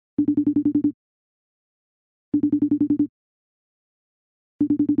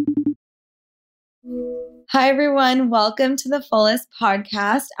Hi, everyone. Welcome to the Fullest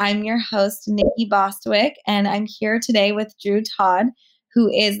podcast. I'm your host, Nikki Bostwick, and I'm here today with Drew Todd,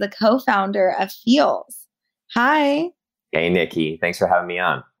 who is the co-founder of Feals. Hi. Hey, Nikki. Thanks for having me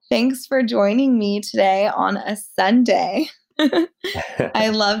on. Thanks for joining me today on a Sunday. I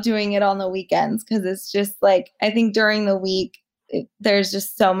love doing it on the weekends because it's just like, I think during the week, there's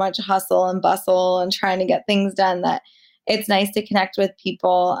just so much hustle and bustle and trying to get things done that it's nice to connect with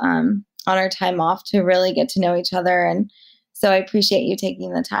people on our time off to really get to know each other. And so I appreciate you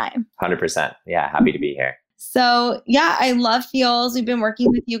taking the time. 100%. Yeah, happy to be here. So yeah, I love Feals. We've been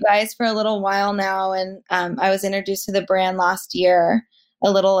working with you guys for a little while now. And I was introduced to the brand last year,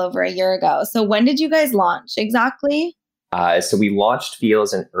 a little over a year ago. So when did you guys launch exactly? So we launched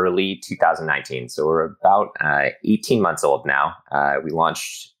Feals in early 2019. So we're about 18 months old now. We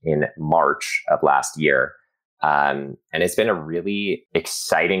launched in March of last year. And it's been a really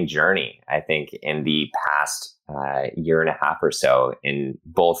exciting journey, I think, in the past year and a half or so, in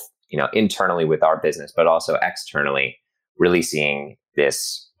both, internally with our business, but also externally, really seeing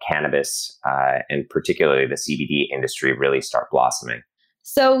this cannabis and particularly the CBD industry really start blossoming.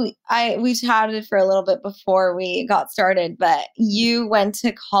 So we chatted for a little bit before we got started, but you went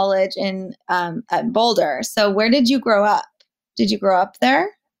to college at Boulder. So where did you grow up? Did you grow up there?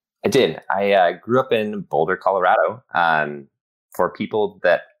 I did. I grew up in Boulder, Colorado. For people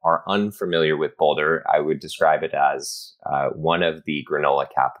that are unfamiliar with Boulder, I would describe it as one of the granola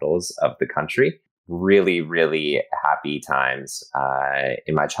capitals of the country. Really, really happy times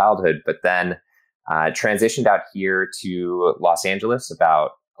in my childhood, but then transitioned out here to Los Angeles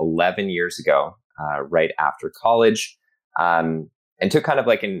about 11 years ago, right after college, and took kind of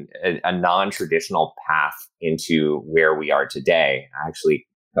like a non-traditional path into where we are today. I actually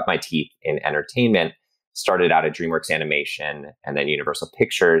cut my teeth in entertainment, started out at DreamWorks Animation and then Universal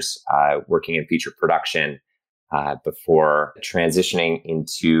Pictures, working in feature production before transitioning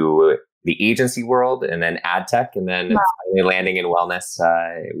into the agency world and then ad tech, and then finally landing in wellness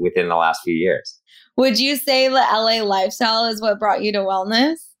within the last few years. Would you say the LA lifestyle is what brought you to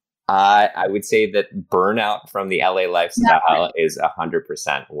wellness? I would say that burnout from the LA lifestyle is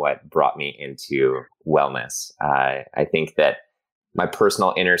 100% what brought me into wellness. I think that my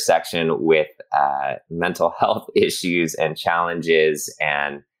personal intersection with mental health issues and challenges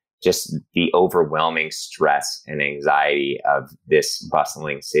and just the overwhelming stress and anxiety of this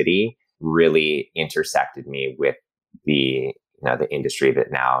bustling city really intersected me with the industry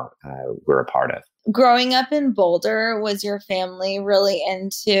that now we're a part of. Growing up in Boulder, was your family really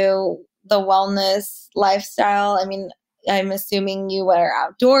into the wellness lifestyle? I mean, I'm assuming you were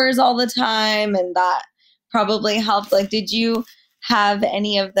outdoors all the time and that probably helped. Like, did you have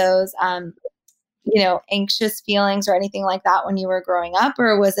any of those, anxious feelings or anything like that when you were growing up?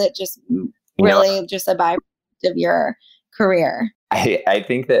 Or was it just really just a byproduct of your career? I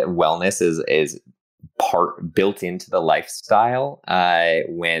think that wellness is part built into the lifestyle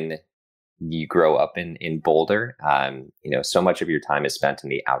when you grow up in Boulder. So much of your time is spent in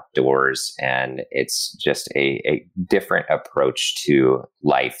the outdoors, and it's just a different approach to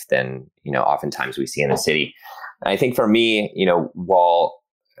life than, oftentimes we see in the city. And I think for me, while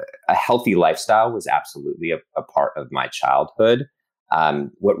a healthy lifestyle was absolutely a part of my childhood,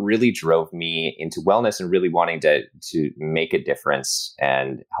 what really drove me into wellness and really wanting to make a difference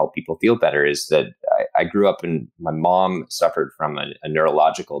and help people feel better is that I grew up and my mom suffered from a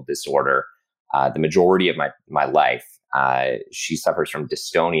neurological disorder. The majority of my life, she suffers from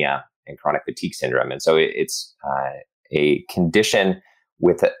dystonia and chronic fatigue syndrome. And so it's a condition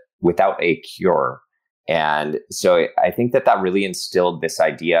without a cure. And so I think that really instilled this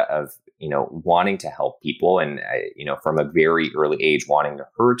idea of, wanting to help people and, from a very early age, wanting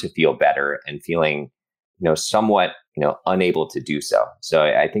her to feel better and feeling, somewhat, unable to do so. So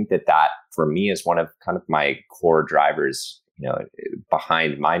I think that for me is one of kind of my core drivers,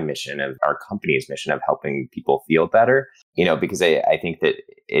 behind my mission of our company's mission of helping people feel better, because I think that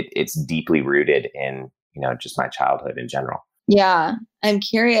it's deeply rooted in, just my childhood in general. Yeah. I'm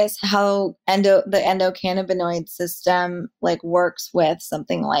curious how the endocannabinoid system works with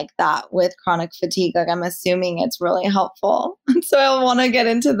something like that with chronic fatigue. I'm assuming it's really helpful. So I want to get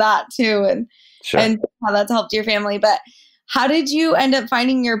into that too and how that's helped your family. But how did you end up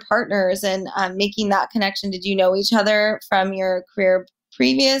finding your partners and making that connection? Did you know each other from your career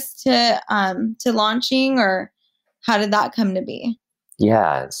previous to launching, or how did that come to be?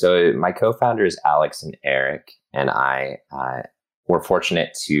 Yeah. So my co-founders, Alex and Eric, and I were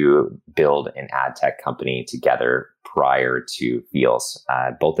fortunate to build an ad tech company together prior to Feals.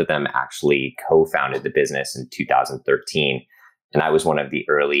 Both of them actually co-founded the business in 2013. And I was one of the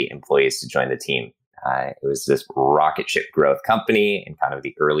early employees to join the team. It was this rocket ship growth company in kind of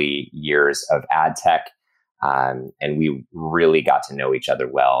the early years of ad tech. And we really got to know each other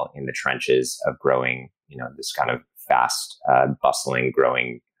well in the trenches of growing, this kind of fast, bustling,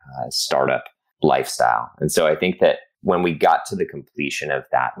 growing startup lifestyle. And so I think that when we got to the completion of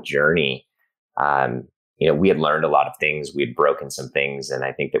that journey, we had learned a lot of things. We had broken some things, and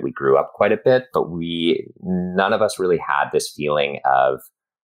I think that we grew up quite a bit. But none of us really had this feeling of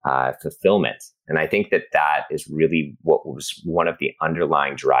fulfillment. And I think that that is really what was one of the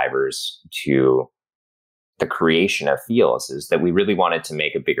underlying drivers to the creation of Feals, is that we really wanted to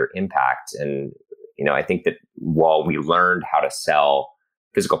make a bigger impact. And, I think that while we learned how to sell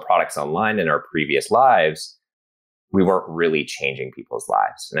physical products online in our previous lives, we weren't really changing people's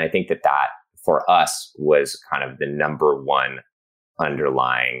lives. And I think that that for us was kind of the number one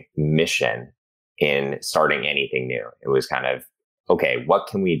underlying mission in starting anything new. It was kind of, okay, what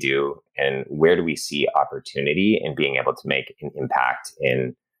can we do and where do we see opportunity in being able to make an impact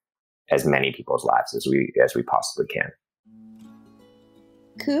in as many people's lives as we possibly can.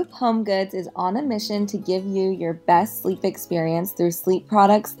 Coop Home Goods is on a mission to give you your best sleep experience through sleep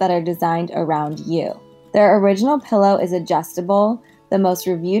products that are designed around you. Their original pillow is adjustable, the most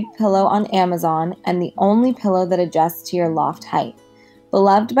reviewed pillow on Amazon, and the only pillow that adjusts to your loft height.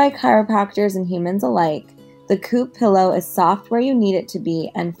 Beloved by chiropractors and humans alike, the Coop pillow is soft where you need it to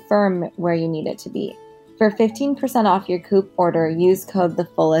be and firm where you need it to be. For 15% off your Coop order, use code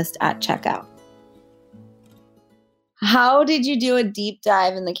THEFULLEST at checkout. How did you do a deep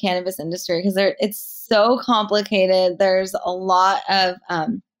dive in the cannabis industry? Because it's so complicated. There's a lot of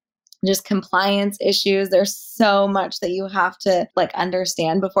just compliance issues. There's so much that you have to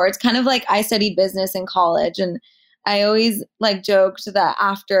understand before. It's kind of like I studied business in college, and I always joked that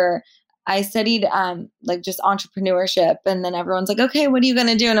after I studied just entrepreneurship, and then everyone's like, okay, what are you going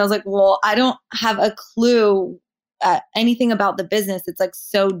to do? And I was like, well, I don't have a clue anything about the business. It's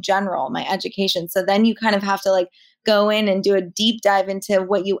so general, my education. So then you kind of have to go in and do a deep dive into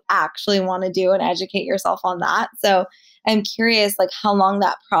what you actually want to do and educate yourself on that. So I'm curious how long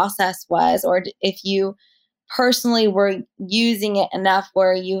that process was, or if you personally were using it enough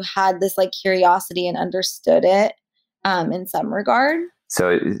where you had this curiosity and understood it in some regard.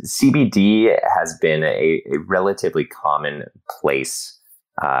 So CBD has been a relatively commonplace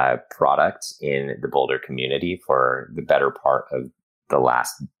product in the Boulder community for the better part of the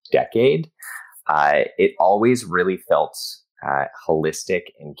last decade. It always really felt holistic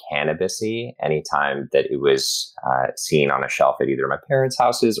and cannabis-y anytime that it was seen on a shelf at either my parents'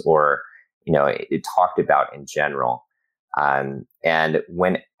 houses or, it talked about in general. And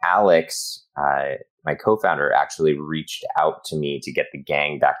when Alex, my co-founder, actually reached out to me to get the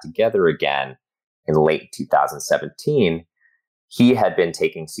gang back together again in late 2017, he had been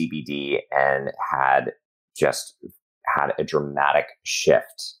taking CBD and had just had a dramatic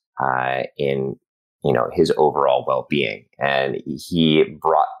shift in his overall well-being. And he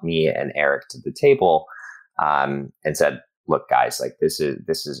brought me and Eric to the table and said, look, guys, this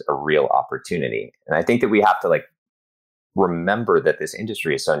is a real opportunity. And I think that we have to remember that this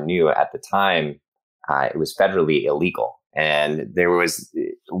industry is so new. At the time, it was federally illegal. And there was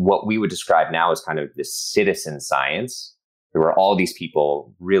what we would describe now as kind of this citizen science. There were all these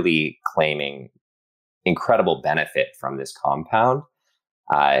people really claiming incredible benefit from this compound.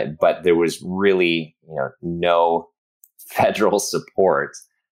 But there was really, no federal support.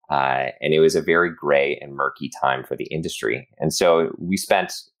 And it was a very gray and murky time for the industry. And so we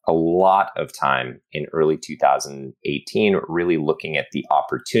spent a lot of time in early 2018 really looking at the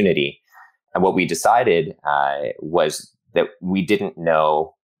opportunity. And what we decided was that we didn't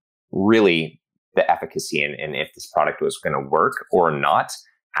know really the efficacy and if this product was going to work or not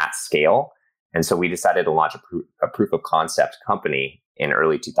at scale. And so we decided to launch a proof of concept company in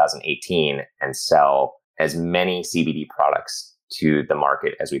early 2018 and sell as many CBD products to the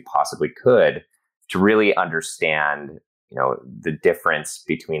market as we possibly could to really understand, the difference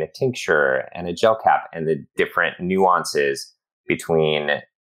between a tincture and a gel cap and the different nuances between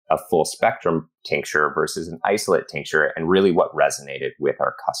a full spectrum tincture versus an isolate tincture, and really what resonated with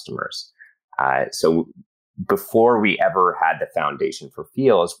our customers. So before we ever had the foundation for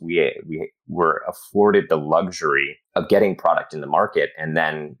Feals, we were afforded the luxury of getting product in the market and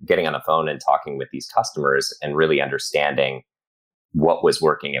then getting on the phone and talking with these customers and really understanding what was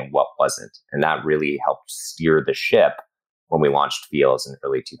working and what wasn't. And that really helped steer the ship when we launched Feals in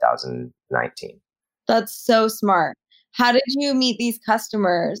early 2019. That's so smart. How did you meet these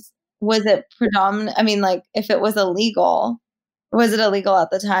customers? Was it predominant? I mean, if it was illegal, was it illegal at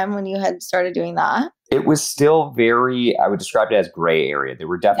the time when you had started doing that? It was still I would describe it as gray area. There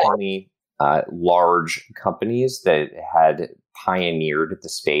were definitely large companies that had pioneered the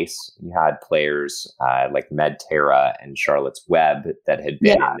space. You had players like Medterra and Charlotte's Web that had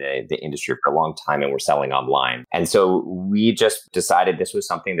been in the industry for a long time and were selling online. And so we just decided this was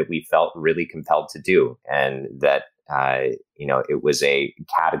something that we felt really compelled to do, and that it was a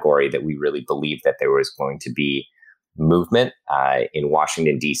category that we really believed that there was going to be movement in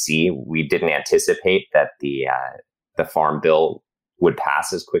Washington, D.C. We didn't anticipate that the Farm Bill would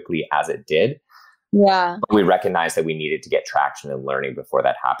pass as quickly as it did. Yeah. But we recognized that we needed to get traction and learning before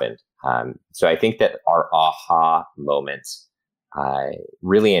that happened. So I think that our aha moment,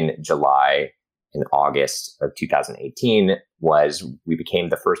 really in July and August of 2018, was we became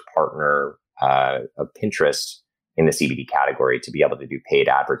the first partner of Pinterest in the CBD category to be able to do paid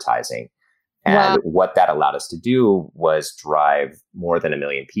advertising. And what that allowed us to do was drive more than 1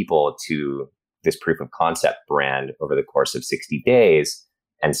 million people to this proof of concept brand over the course of 60 days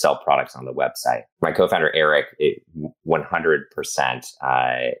and sell products on the website. My co-founder, Eric, 100%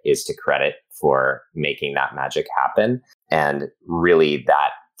 is to credit for making that magic happen. And really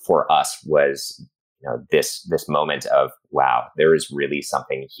that for us was, this moment of, wow, there is really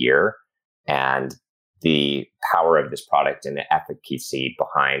something here. And the power of this product and the efficacy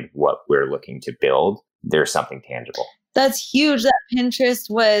behind what we're looking to build, there's something tangible. That's huge that Pinterest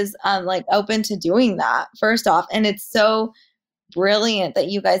was open to doing that, first off. And it's so brilliant that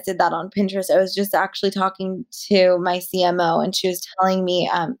you guys did that on Pinterest. I was just actually talking to my CMO, and she was telling me,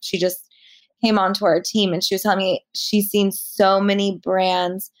 she just came onto our team, and she was telling me she's seen so many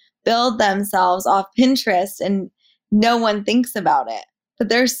brands build themselves off Pinterest and no one thinks about it. But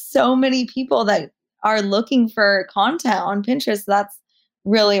there's so many people that are looking for content on Pinterest. That's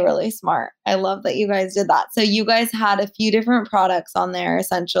really, really smart. I love that you guys did that. So you guys had a few different products on there,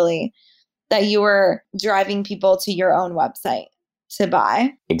 essentially, that you were driving people to your own website to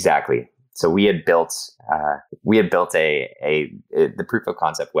buy. Exactly. So we had built the proof of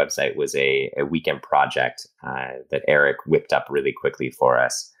concept website was a weekend project that Eric whipped up really quickly for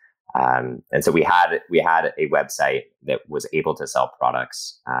us. And so we had a website that was able to sell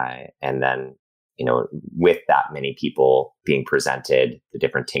products, and then, with that many people being presented, the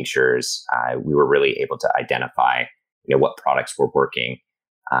different tinctures, we were really able to identify, what products were working,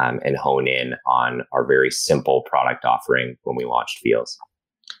 and hone in on our very simple product offering when we launched Feals.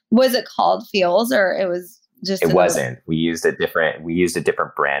 Was it called Feals, or it was just? It wasn't. We used a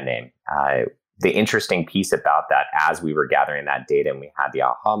different brand name. The interesting piece about that, as we were gathering that data and we had the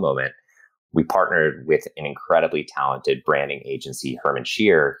aha moment, we partnered with an incredibly talented branding agency, Herman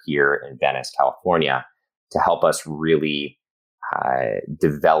Shear, here in Venice, California, to help us really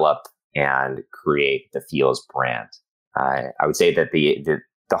develop and create the Feals brand. I would say that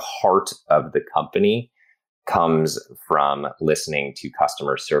the heart of the company comes from listening to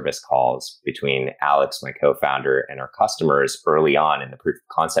customer service calls between Alex, my co-founder, and our customers early on in the proof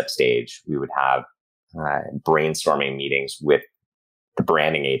of concept stage. We would have brainstorming meetings with the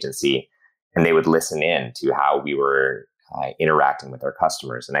branding agency, and they would listen in to how we were interacting with our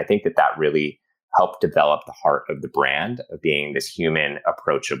customers. And I think that really helped develop the heart of the brand, of being this human,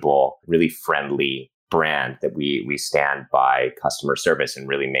 approachable, really friendly brand that we stand by customer service and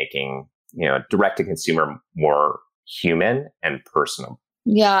really making, direct to consumer more human and personal.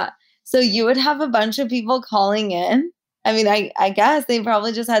 Yeah. So you would have a bunch of people calling in. I mean, I guess they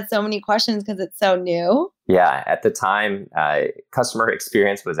probably just had so many questions because it's so new. Yeah. At the time, customer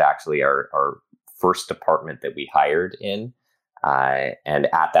experience was actually our first department that we hired in. And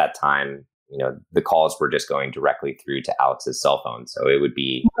at that time, the calls were just going directly through to Alex's cell phone. So it would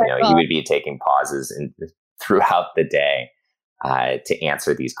be, he would be taking pauses throughout the day to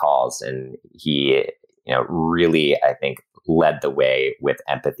answer these calls. And he, really, I think, led the way with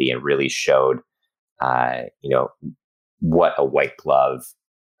empathy and really showed, what a white glove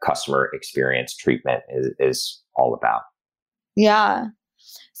customer experience treatment is all about. Yeah.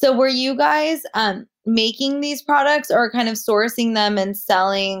 So were you guys making these products or kind of sourcing them and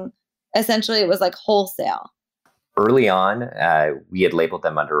selling? Essentially, it was like wholesale. Early on, we had labeled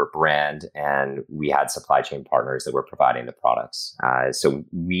them under a brand, and we had supply chain partners that were providing the products. So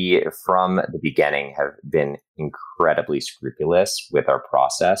we, from the beginning, have been incredibly scrupulous with our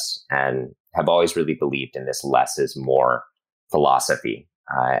process and have always really believed in this less is more philosophy.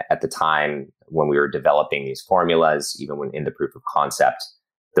 At the time when we were developing these formulas, even when in the proof of concept,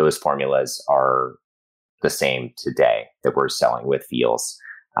 those formulas are the same today that we're selling with Feals.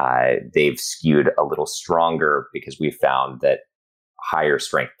 They've skewed a little stronger because we found that higher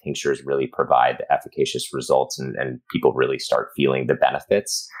strength tinctures really provide the efficacious results, and people really start feeling the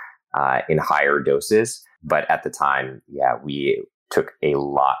benefits in higher doses. But at the time, we took a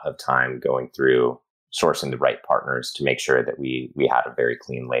lot of time going through sourcing the right partners to make sure that we had a very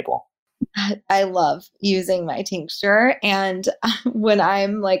clean label. I love using my tincture. And when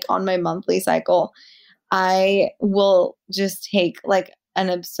I'm like on my monthly cycle, I will just take like an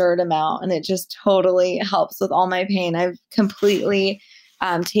absurd amount and it just totally helps with all my pain. I've completely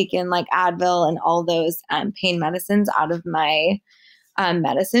taken like Advil and all those pain medicines out of my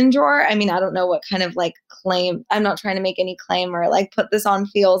medicine drawer. I mean, I don't know what kind of like claim, I'm not trying to make any claim or like put this on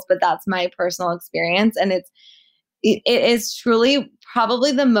Feals, but that's my personal experience. And it is truly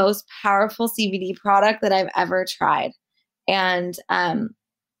probably the most powerful CBD product that I've ever tried. And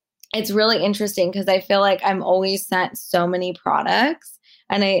it's really interesting because I feel like I'm always sent so many products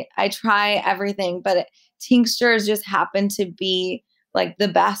and I try everything, but tinctures just happen to be like the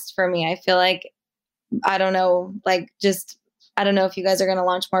best for me. I feel like, I don't know, like just, I don't know if you guys are going to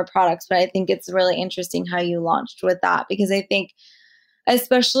launch more products, but I think it's really interesting how you launched with that because I think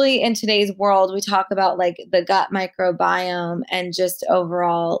especially in today's world, we talk about like the gut microbiome and just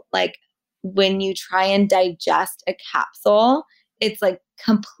overall, like when you try and digest a capsule, it's like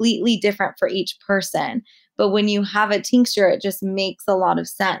completely different for each person. But when you have a tincture, it just makes a lot of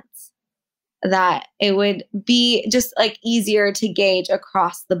sense that it would be just like easier to gauge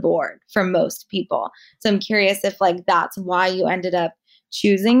across the board for most people. So I'm curious if like that's why you ended up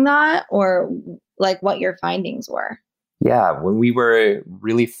choosing that or like what your findings were. Yeah, when we were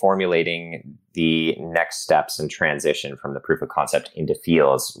really formulating the next steps and transition from the proof of concept into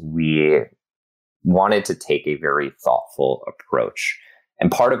Feals, we wanted to take a very thoughtful approach.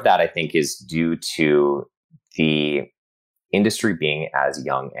 And part of that, I think, is due to the industry being as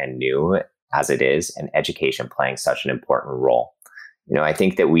young and new as it is, and education playing such an important role. You know, I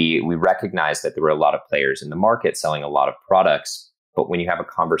think that we recognized that there were a lot of players in the market selling a lot of products, but when you have a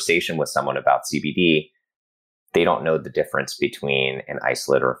conversation with someone about CBD, they don't know the difference between an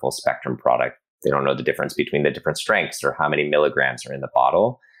isolate or a full spectrum product. They don't know the difference between the different strengths or how many milligrams are in the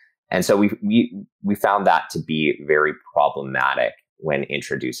bottle. And so we found that to be very problematic when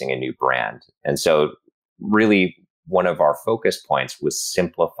introducing a new brand. And so really one of our focus points was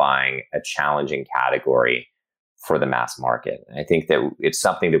simplifying a challenging category for the mass market. And I think that it's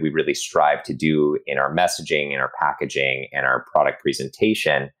something that we really strive to do in our messaging, in our packaging, and our product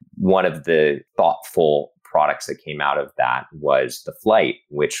presentation. One of the thoughtful products that came out of that was the Flight,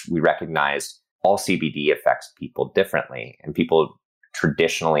 which we recognized all CBD affects people differently. And people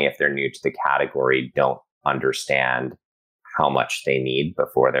traditionally, if they're new to the category, don't understand how much they need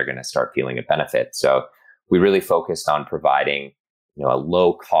before they're going to start feeling a benefit. So we really focused on providing, a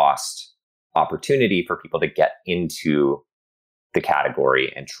low cost opportunity for people to get into the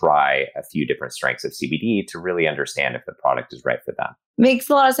category and try a few different strengths of CBD to really understand if the product is right for them. Makes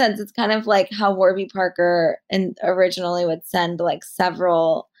a lot of sense. It's kind of like how Warby Parker and originally would send like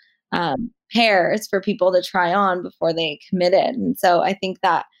several pairs for people to try on before they committed. And so I think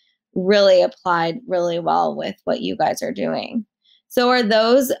that really applied really well with what you guys are doing. So are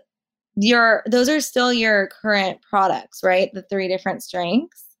those are still your current products, right? The 3 different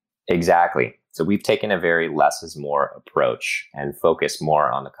strengths? Exactly. So we've taken a very less is more approach and focused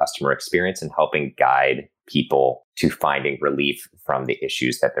more on the customer experience and helping guide people to finding relief from the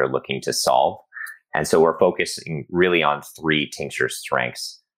issues that they're looking to solve. And so we're focusing really on 3 tincture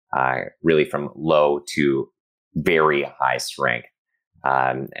strengths, really from low to very high strength.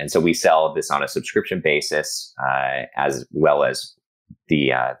 And so we sell this on a subscription basis, as well as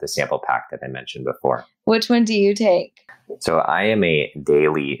the sample pack that I mentioned before. Which one do you take? So I am a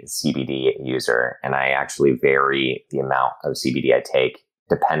daily CBD user, and I actually vary the amount of CBD I take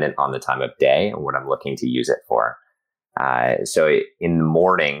dependent on the time of day and what I'm looking to use it for. So in the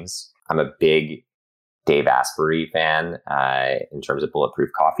mornings, I'm a big Dave Asprey fan in terms of bulletproof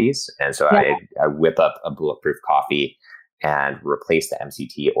coffees. And so I whip up a bulletproof coffee and replace the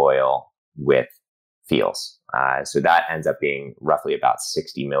MCT oil with Feals. So that ends up being roughly about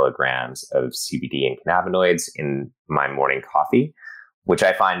 60 milligrams of CBD and cannabinoids in my morning coffee, which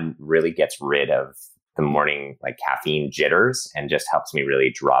I find really gets rid of the morning like caffeine jitters and just helps me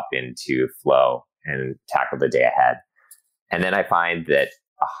really drop into flow and tackle the day ahead. And then I find that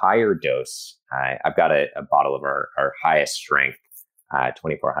a higher dose, I've got a bottle of our highest strength,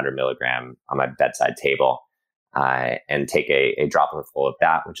 2,400 milligram on my bedside table. And take a dropper full of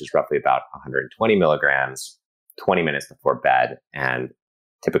that, which is roughly about 120 milligrams, 20 minutes before bed, and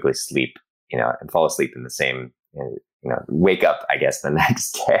typically sleep, and fall asleep in the same, wake up, I guess, the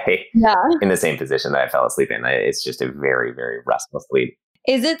next day in the same position that I fell asleep in. It's just a very, very restful sleep.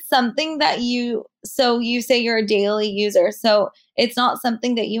 Is it something that so you say you're a daily user, so it's not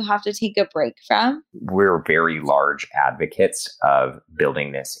something that you have to take a break from? We're very large advocates of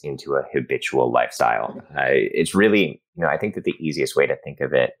building this into a habitual lifestyle. It's really, I think that the easiest way to think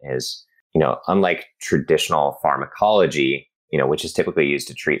of it is, unlike traditional pharmacology, which is typically used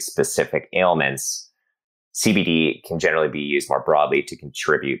to treat specific ailments, CBD can generally be used more broadly to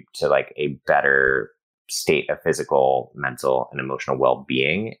contribute to like a better state of physical, mental, and emotional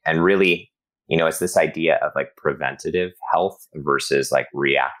well-being. And really, it's this idea of like preventative health versus like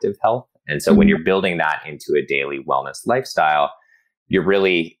reactive health. And so when you're building that into a daily wellness lifestyle, you're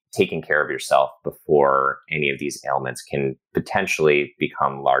really taking care of yourself before any of these ailments can potentially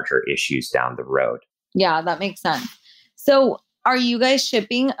become larger issues down the road. Yeah, that makes sense. So are you guys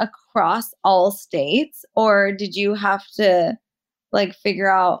shipping across all states, or did you have to like figure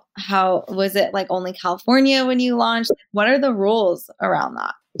out how, was it like only California when you launched? What are the rules around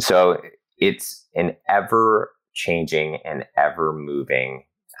that? So it's an ever changing and ever moving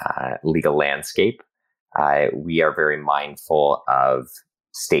legal landscape. We are very mindful of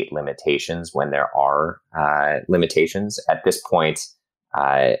state limitations when there are limitations. At this point,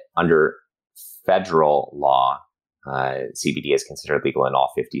 under federal law, CBD is considered legal in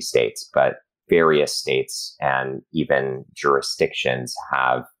all 50 states, but various states and even jurisdictions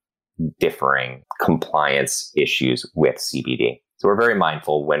have differing compliance issues with CBD. So we're very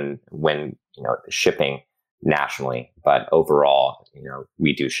mindful when shipping nationally, but overall,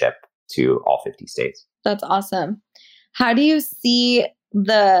 we do ship to all 50 states. That's awesome. How do you see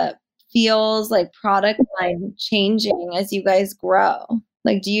the Feals like product line changing as you guys grow?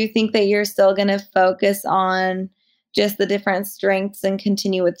 Like, do you think that you're still going to focus on just the different strengths and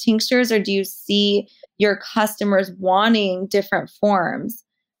continue with tinctures, or do you see your customers wanting different forms?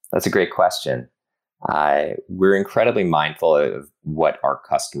 That's a great question. We're incredibly mindful of what our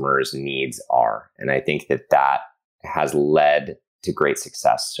customers' needs are. And I think that has led to great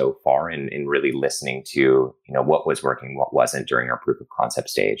success so far in really listening to, what was working, what wasn't during our proof of concept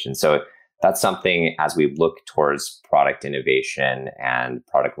stage. And so that's something as we look towards product innovation and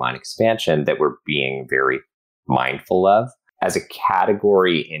product line expansion that we're being very mindful of. As a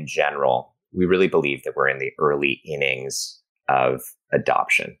category in general, we really believe that we're in the early innings of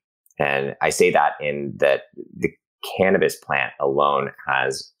adoption. And I say that in that the cannabis plant alone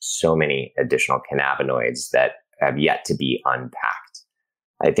has so many additional cannabinoids that have yet to be unpacked.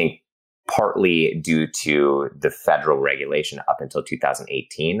 I think partly due to the federal regulation up until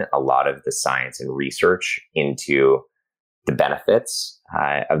 2018, a lot of the science and research into the benefits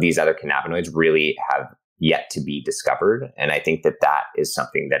of these other cannabinoids really have yet to be discovered. And I think that is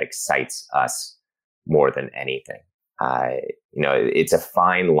something that excites us more than anything. It's a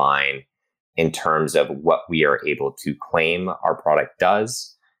fine line in terms of what we are able to claim our product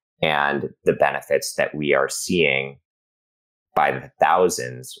does and the benefits that we are seeing by the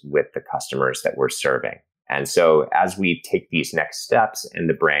thousands with the customers that we're serving. And so as we take these next steps and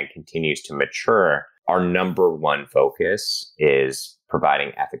the brand continues to mature, our number one focus is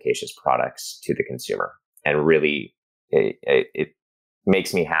providing efficacious products to the consumer. And really, it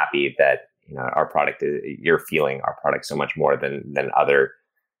makes me happy that our product, you're feeling our product so much more than other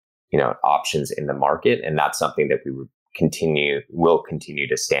options in the market, and that's something that we will continue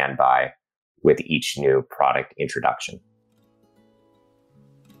to stand by with each new product introduction.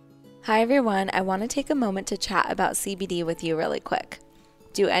 Hi everyone, I want to take a moment to chat about CBD with you really quick.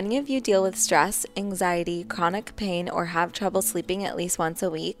 Do any of you deal with stress, anxiety, chronic pain, or have trouble sleeping at least once a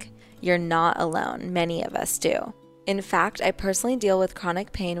week? You're not alone. Many of us do. In fact, I personally deal with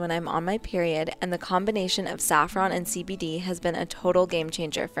chronic pain when I'm on my period, and the combination of saffron and CBD has been a total game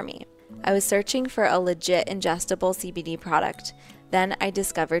changer for me. I was searching for a legit ingestible CBD product. Then I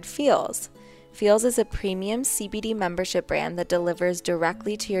discovered Feals. Feals is a premium CBD membership brand that delivers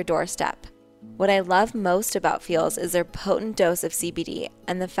directly to your doorstep. What I love most about Feals is their potent dose of CBD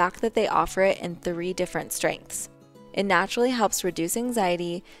and the fact that they offer it in 3 different strengths. It naturally helps reduce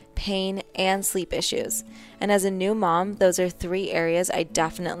anxiety, pain, and sleep issues. And as a new mom, those are 3 areas I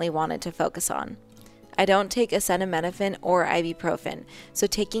definitely wanted to focus on. I don't take acetaminophen or ibuprofen, so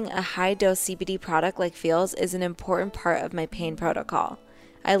taking a high-dose CBD product like Feals is an important part of my pain protocol.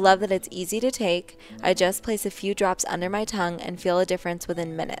 I love that it's easy to take. I just place a few drops under my tongue and feel a difference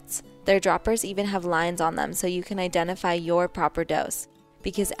within minutes. Their droppers even have lines on them so you can identify your proper dose,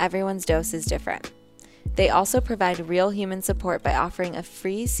 because everyone's dose is different. They also provide real human support by offering a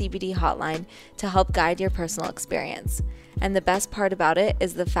free CBD hotline to help guide your personal experience. And the best part about it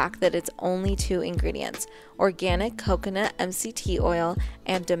is the fact that it's only 2 ingredients: organic coconut MCT oil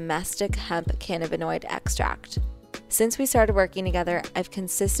and domestic hemp cannabinoid extract. Since we started working together, I've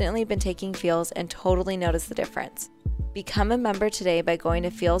consistently been taking Feals and totally noticed the difference. Become a member today by going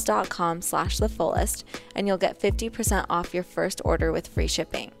to feals.com/thefullest and you'll get 50% off your first order with free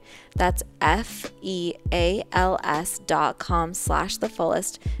shipping. That's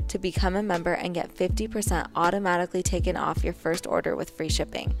feals.com/thefullest to become a member and get 50% automatically taken off your first order with free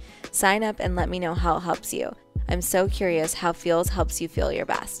shipping. Sign up and let me know how it helps you. I'm so curious how Feals helps you feel your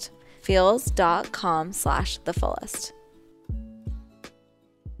best. feals.com/thefullest.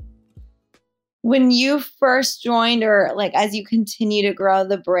 When you first joined, or like as you continue to grow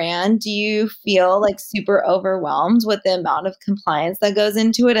the brand, do you feel like super overwhelmed with the amount of compliance that goes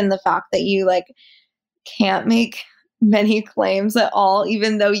into it and the fact that you like can't make many claims at all,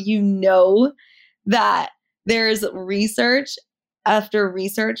 even though you know that there's research after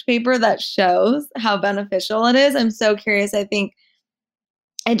research paper that shows how beneficial it is? I'm so curious. I think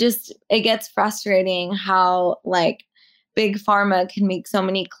it gets frustrating how like big pharma can make so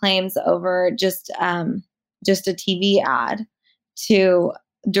many claims over just a TV ad to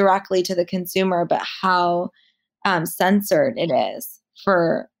directly to the consumer, but how censored it is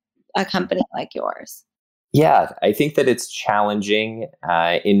for a company like yours. Yeah, I think that it's challenging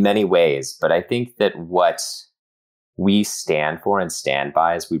in many ways, but I think that what we stand for and stand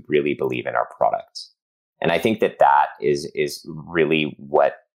by is we really believe in our product. And I think that is really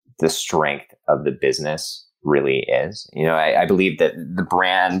what the strength of the business really is. I believe that the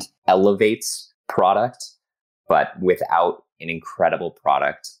brand elevates product, but without an incredible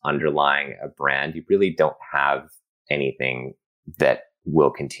product underlying a brand, you really don't have anything that will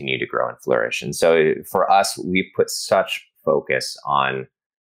continue to grow and flourish. And so for us, we've put such focus on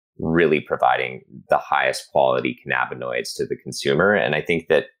really providing the highest quality cannabinoids to the consumer. And I think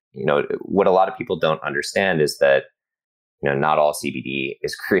that, what a lot of people don't understand is that, not all CBD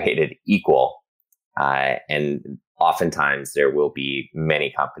is created equal. And oftentimes there will be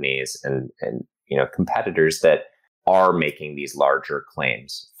many companies and competitors that are making these larger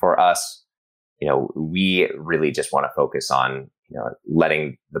claims. For us, we really just want to focus on,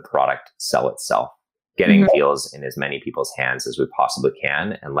 letting the product sell itself, getting Feals in as many people's hands as we possibly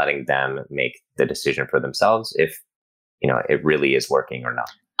can, and letting them make the decision for themselves if, it really is working or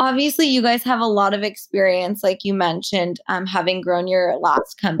not. Obviously, you guys have a lot of experience, like you mentioned, having grown your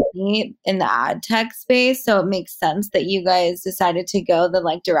last company in the ad tech space. So it makes sense that you guys decided to go the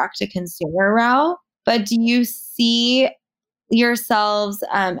like direct to consumer route. But do you see yourselves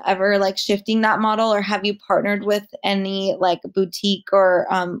ever like shifting that model, or have you partnered with any like boutique or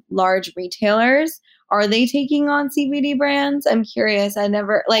large retailers? Are they taking on CBD brands? I'm curious. I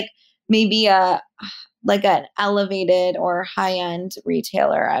never like maybe like an elevated or high-end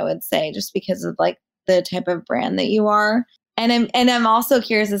retailer, I would say, just because of like the type of brand that you are. And I'm also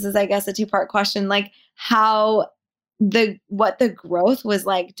curious, this is I guess a two-part question, like what the growth was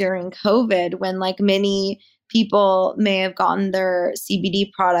like during COVID, when like many people may have gotten their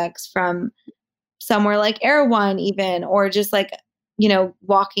CBD products from somewhere like Erewhon even, or just like,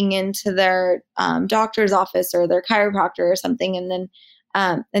 walking into their doctor's office or their chiropractor or something. And then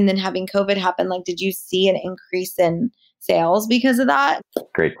having COVID happen, like, did you see an increase in sales because of that?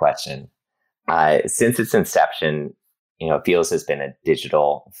 Great question. Since its inception, Feals has been a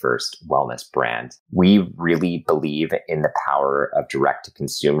digital first wellness brand. We really believe in the power of direct to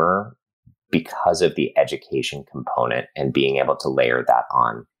consumer because of the education component and being able to layer that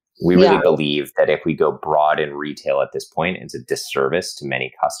on. We really believe that if we go broad in retail at this point, it's a disservice to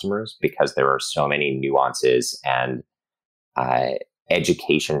many customers because there are so many nuances and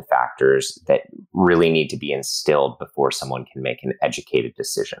education factors that really need to be instilled before someone can make an educated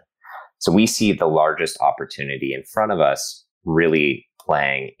decision. So we see the largest opportunity in front of us really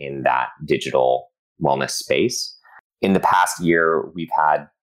playing in that digital wellness space. In the past year, we've had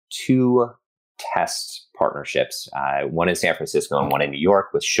 2 test partnerships, one in San Francisco and one in New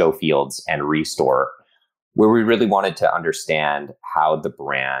York with Show Fields and Restore, where we really wanted to understand how the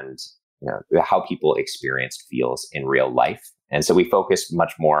brand, how people experienced Feals in real life. And so we focused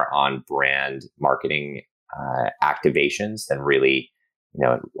much more on brand marketing activations than really,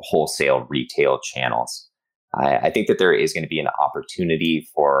 wholesale retail channels. I think that there is going to be an opportunity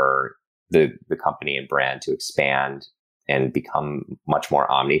for the company and brand to expand and become much more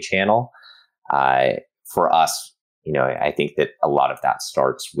omni-channel. For us, I think that a lot of that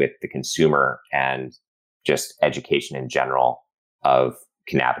starts with the consumer and just education in general of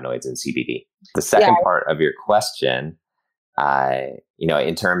cannabinoids and CBD. The second part of your question,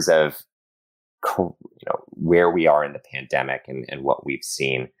 in terms of, where we are in the pandemic and what we've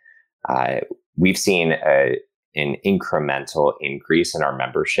seen an incremental increase in our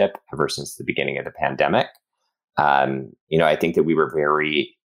membership ever since the beginning of the pandemic. I think that we were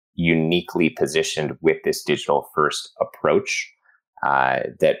very uniquely positioned with this digital first approach,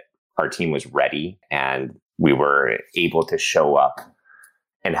 that our team was ready and we were able to show up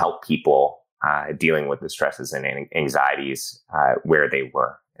and help people dealing with the stresses and anxieties where they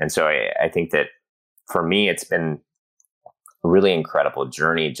were. And so I think that for me, it's been a really incredible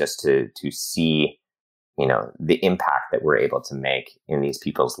journey just to see, the impact that we're able to make in these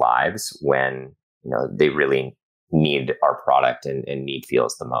people's lives when, they really need our product and need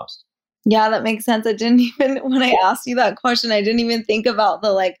Feals the most. Yeah, that makes sense. When I asked you that question, I didn't even think about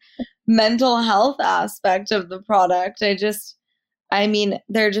the mental health aspect of the product. There are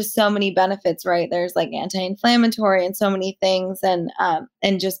just so many benefits, right? There's anti-inflammatory and so many things, and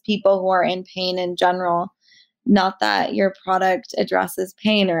just people who are in pain in general. Not that your product addresses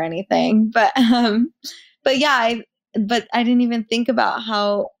pain or anything, but yeah, but I didn't even think about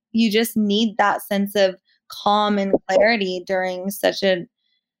how you just need that sense of calm and clarity during such an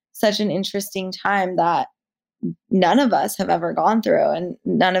interesting time that none of us have ever gone through, and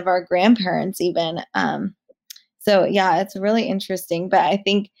none of our grandparents even. So yeah, it's really interesting. But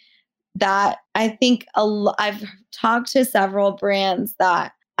I've talked to several brands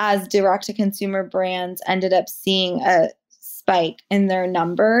that, as direct to consumer brands, ended up seeing a spike in their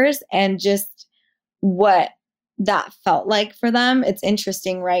numbers and just what that felt like for them. It's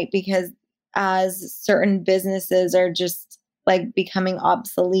interesting, right? Because as certain businesses are just becoming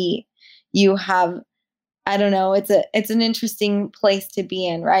obsolete, you have, I don't know, it's an interesting place to be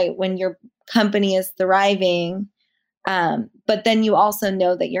in, right? When your company is thriving, but then you also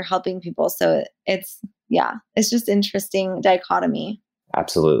know that you're helping people. So it's just interesting dichotomy.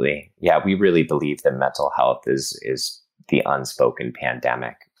 Absolutely. Yeah, we really believe that mental health is the unspoken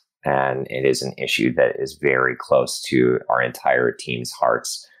pandemic. And it is an issue that is very close to our entire team's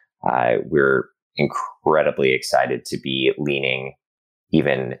hearts. We're incredibly excited to be leaning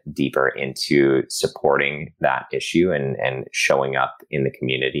even deeper into supporting that issue and showing up in the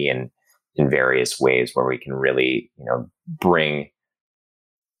community and in various ways where we can really, bring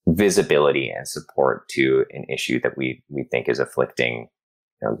visibility and support to an issue that we think is afflicting,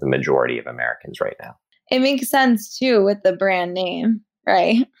 the majority of Americans right now. It makes sense too with the brand name,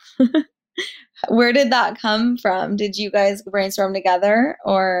 right? Where did that come from? Did you guys brainstorm together,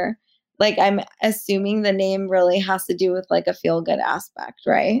 or I'm assuming the name really has to do with a feel good aspect,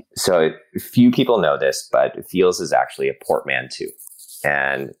 right? So few people know this, but Feals is actually a portmanteau.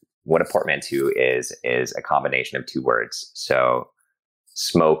 And what a portmanteau is a combination of two words. So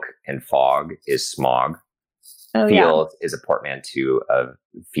smoke and fog is smog. Oh, Feals is a portmanteau of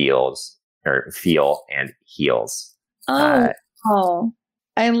feels or feel and heals. Oh,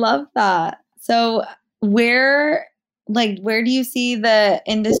 I love that. So where do you see the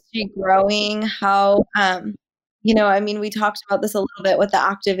industry growing? How, we talked about this a little bit with the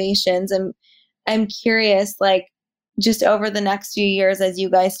activations, and I'm curious, just over the next few years, as you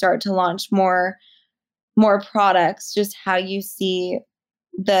guys start to launch more products, just how you see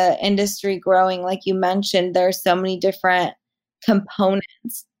the industry growing. Like you mentioned, there's so many different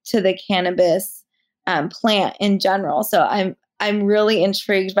components to the cannabis plant in general. So I'm really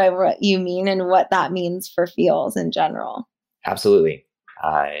intrigued by what you mean and what that means for Feals in general. Absolutely.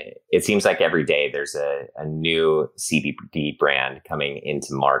 It seems like every day there's a new CBD brand coming into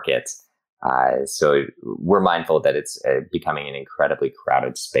market. So we're mindful that it's becoming an incredibly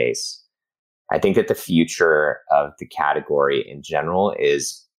crowded space. I think that the future of the category in general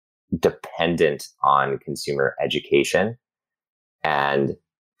is dependent on consumer education and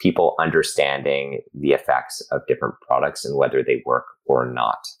people understanding the effects of different products and whether they work or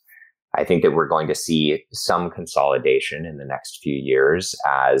not. I think that we're going to see some consolidation in the next few years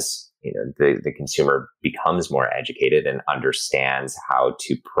as the consumer becomes more educated and understands how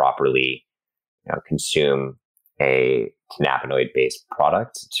to properly consume a cannabinoid-based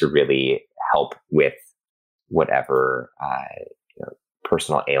product to really help with whatever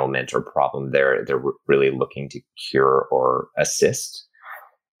personal ailment or problem they're really looking to cure or assist.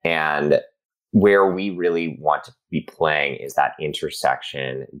 And where we really want to be playing is that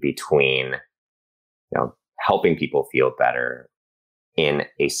intersection between helping people feel better in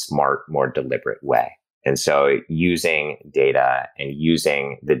a smart, more deliberate way. And so using data and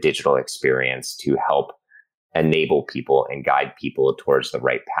using the digital experience to help enable people and guide people towards the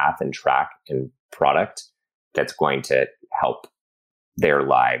right path and track and product that's going to help their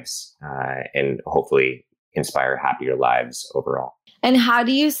lives and hopefully inspire happier lives overall. And how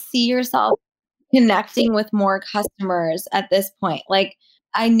do you see yourself connecting with more customers at this point?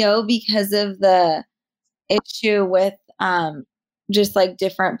 I know because of the issue with just like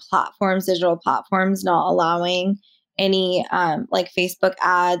different platforms, digital platforms, not allowing any like Facebook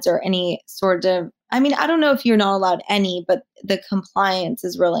ads or any sort of, I mean, I don't know if you're not allowed any, but the compliance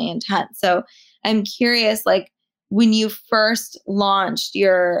is really intense. So I'm curious, like when you first launched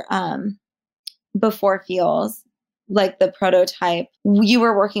your Before Feals, like the prototype, you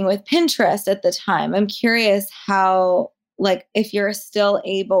were working with Pinterest at the time. I'm curious how, like, if you're still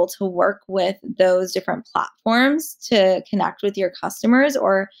able to work with those different platforms to connect with your customers,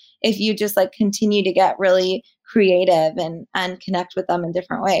 or if you just like continue to get really creative and connect with them in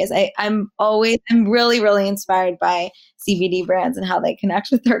different ways. I'm really, really inspired by CBD brands and how they connect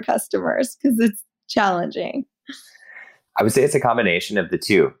with their customers because it's challenging. I would say it's a combination of the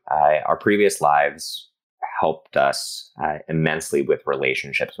two. Our previous lives helped us immensely with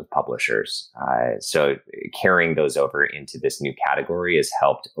relationships with publishers. So carrying those over into this new category has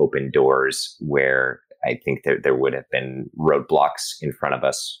helped open doors where I think there would have been roadblocks in front of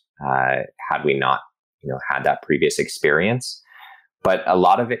us had we not, had that previous experience. But a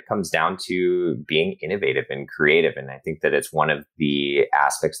lot of it comes down to being innovative and creative. And I think that it's one of the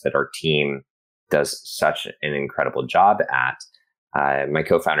aspects that our team does such an incredible job at. My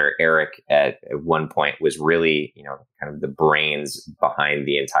co-founder, Eric, at one point was really, kind of the brains behind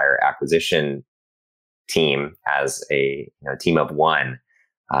the entire acquisition team as a team of one,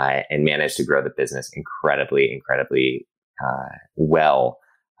 and managed to grow the business incredibly well,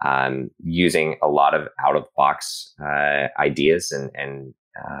 using a lot of out-of-box ideas and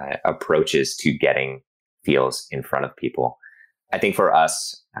approaches to getting Feals in front of people. I think for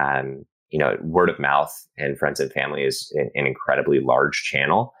us, word of mouth and friends and family is an incredibly large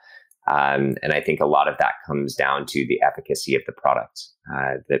channel. And I think a lot of that comes down to the efficacy of the product.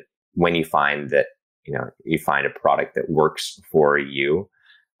 That when you find that, you find a product that works for you,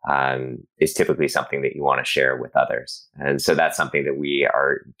 is typically something that you want to share with others. And so that's something that we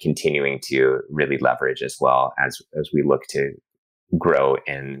are continuing to really leverage as well as we look to grow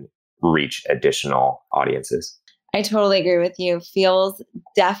and reach additional audiences. I totally agree with you. Feals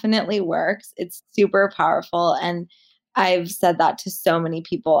definitely works. It's super powerful. And I've said that to so many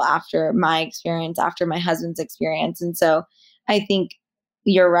people after my experience, after my husband's experience. And so I think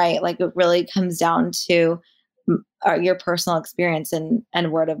you're right. Like it really comes down to your personal experience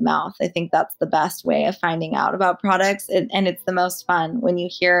and word of mouth. I think that's the best way of finding out about products. And it's the most fun when you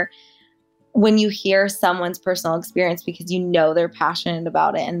hear someone's personal experience because they're passionate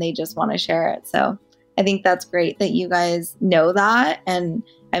about it and they just want to share it. So I think that's great that you guys know that. And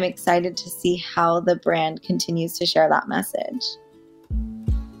I'm excited to see how the brand continues to share that message.